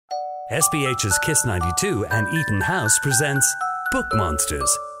SPH's Kiss 92 and Eaton House presents Book Monsters,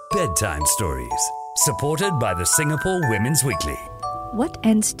 Bedtime Stories, supported by the Singapore Women's Weekly. What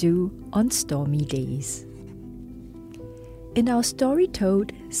ants do on stormy days. In our story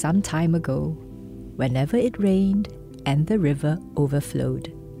told some time ago, whenever it rained and the river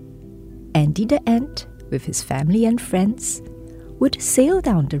overflowed, Andy the ant, with his family and friends, would sail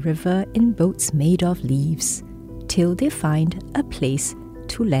down the river in boats made of leaves till they find a place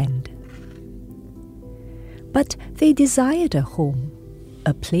to land. But they desired a home,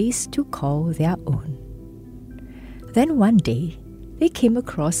 a place to call their own. Then one day, they came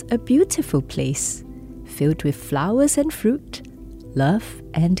across a beautiful place, filled with flowers and fruit, love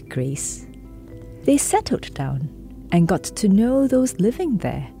and grace. They settled down and got to know those living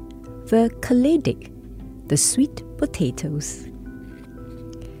there, the Kaledic, the sweet potatoes.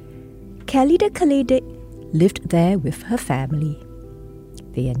 Kelly the Kaledic lived there with her family.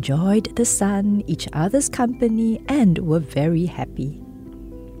 They enjoyed the sun, each other's company, and were very happy.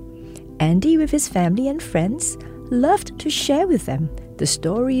 Andy, with his family and friends, loved to share with them the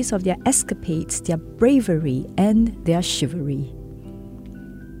stories of their escapades, their bravery, and their chivalry.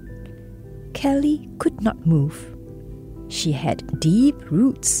 Kelly could not move. She had deep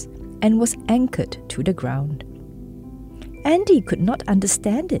roots and was anchored to the ground. Andy could not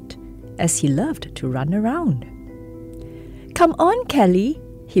understand it, as he loved to run around. "Come on, Kelly,"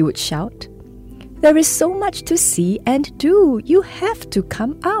 he would shout. "There is so much to see and do. You have to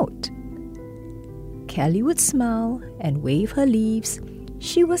come out." Kelly would smile and wave her leaves.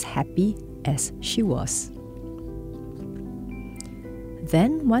 She was happy as she was.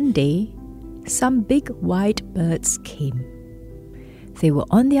 Then one day, some big white birds came. They were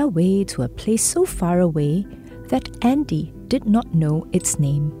on their way to a place so far away that Andy did not know its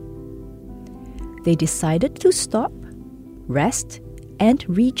name. They decided to stop, rest, and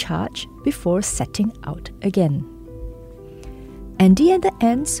recharge before setting out again. Andy and the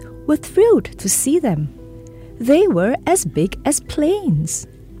ants were thrilled to see them. They were as big as planes.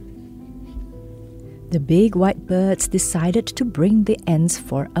 The big white birds decided to bring the ants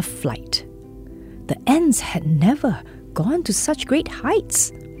for a flight. The ants had never gone to such great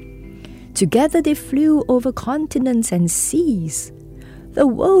heights. Together they flew over continents and seas. The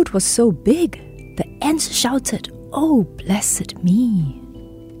world was so big, the ants shouted, "Oh, blessed me!"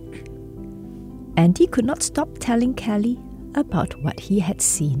 Andy could not stop telling Kelly about what he had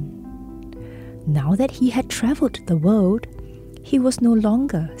seen. Now that he had travelled the world, he was no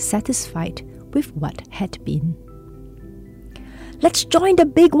longer satisfied with what had been. "Let's join the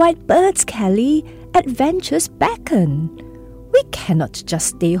big white birds, Kelly. Adventures beckon. We cannot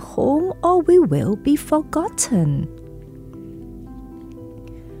just stay home or we will be forgotten."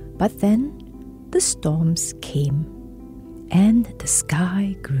 But then the storms came and the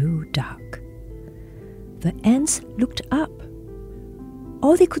sky grew dark. The ants looked up.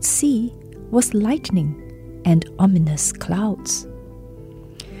 All they could see was lightning and ominous clouds.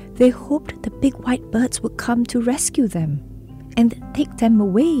 They hoped the big white birds would come to rescue them and take them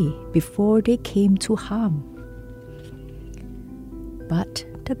away before they came to harm. But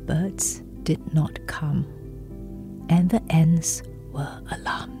the birds did not come, and the ants were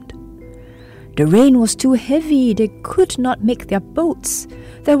alarmed. The rain was too heavy, they could not make their boats.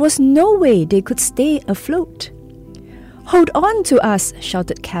 There was no way they could stay afloat. "Hold on to us,"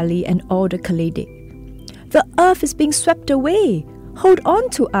 shouted Kelly and all the Kaledic. "The earth is being swept away. Hold on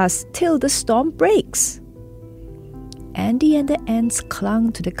to us till the storm breaks." Andy and the ants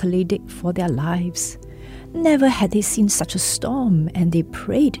clung to the Kaledic for their lives. Never had they seen such a storm, and they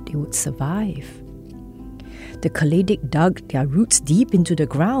prayed they would survive. The Kaledic dug their roots deep into the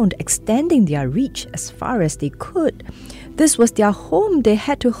ground, extending their reach as far as they could. This was their home. They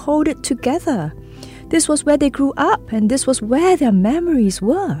had to hold it together. This was where they grew up, and this was where their memories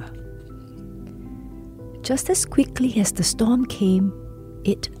were. Just as quickly as the storm came,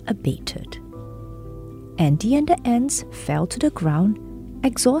 it abated. Andy and the ants fell to the ground,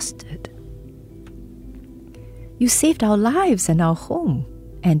 exhausted. "You saved our lives and our home,"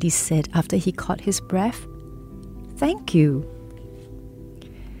 Andy said after he caught his breath. "Thank you."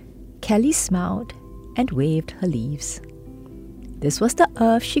 Kelly smiled and waved her leaves. This was the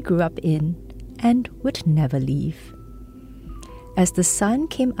earth she grew up in and would never leave. As the sun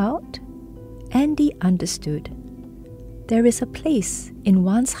came out, Andy understood. There is a place in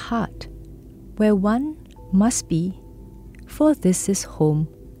one's heart where one must be, for this is home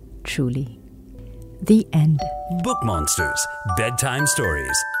truly. The end. Book Monsters, Bedtime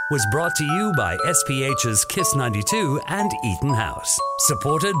Stories was brought to you by SPH's Kiss 92 and Eaton House,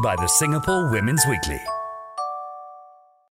 supported by the Singapore Women's Weekly.